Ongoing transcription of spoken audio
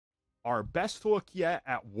Our best look yet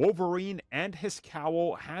at Wolverine and his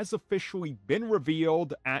cowl has officially been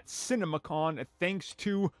revealed at CinemaCon thanks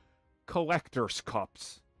to collector's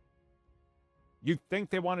cups. You'd think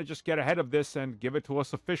they want to just get ahead of this and give it to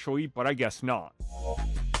us officially, but I guess not.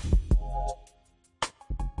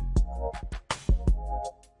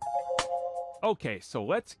 Okay, so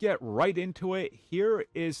let's get right into it. Here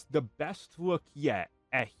is the best look yet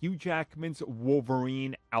at Hugh Jackman's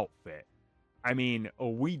Wolverine outfit. I mean,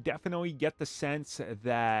 we definitely get the sense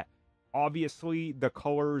that obviously the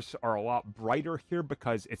colors are a lot brighter here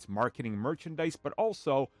because it's marketing merchandise, but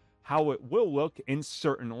also how it will look in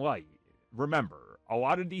certain light. Remember, a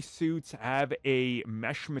lot of these suits have a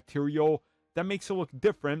mesh material that makes it look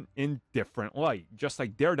different in different light, just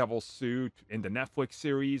like Daredevil's suit in the Netflix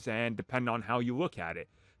series, and depending on how you look at it.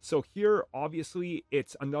 So here, obviously,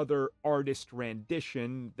 it's another artist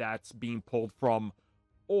rendition that's being pulled from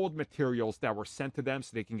old materials that were sent to them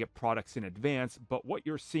so they can get products in advance. But what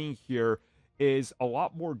you're seeing here is a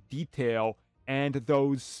lot more detail and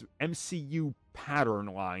those MCU pattern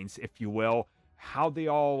lines, if you will, how they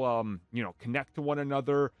all, connect to one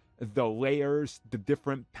another, the layers, the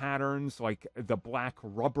different patterns, like the black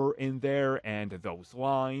rubber in there and those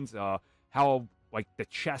lines, how like the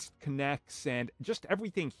chest connects and just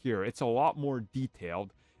everything here. It's a lot more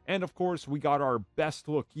detailed. And of course, we got our best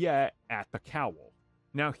look yet at the cowl.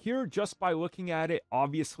 Now here, just by looking at it,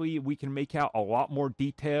 obviously we can make out a lot more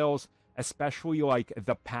details, especially like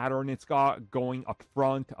the pattern it's got going up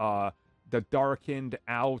front, the darkened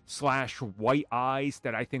out / white eyes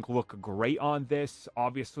that I think look great on this.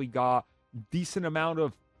 Obviously got decent amount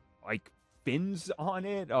of like fins on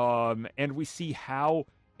it, and we see how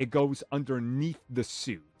it goes underneath the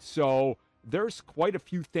suit. So there's quite a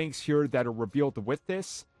few things here that are revealed with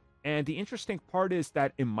this. And the interesting part is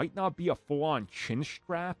that it might not be a full-on chin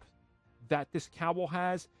strap that this cowl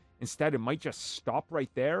has. Instead, it might just stop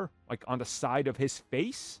right there, like on the side of his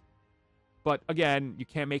face. But again, you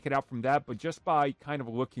can't make it out from that. But just by kind of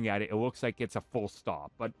looking at it, it looks like it's a full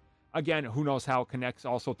stop. But again, who knows how it connects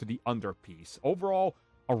also to the underpiece. Overall,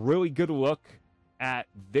 a really good look at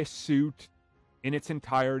this suit in its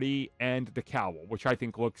entirety and the cowl, which I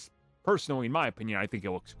think looks, personally, in my opinion, I think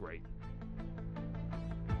it looks great.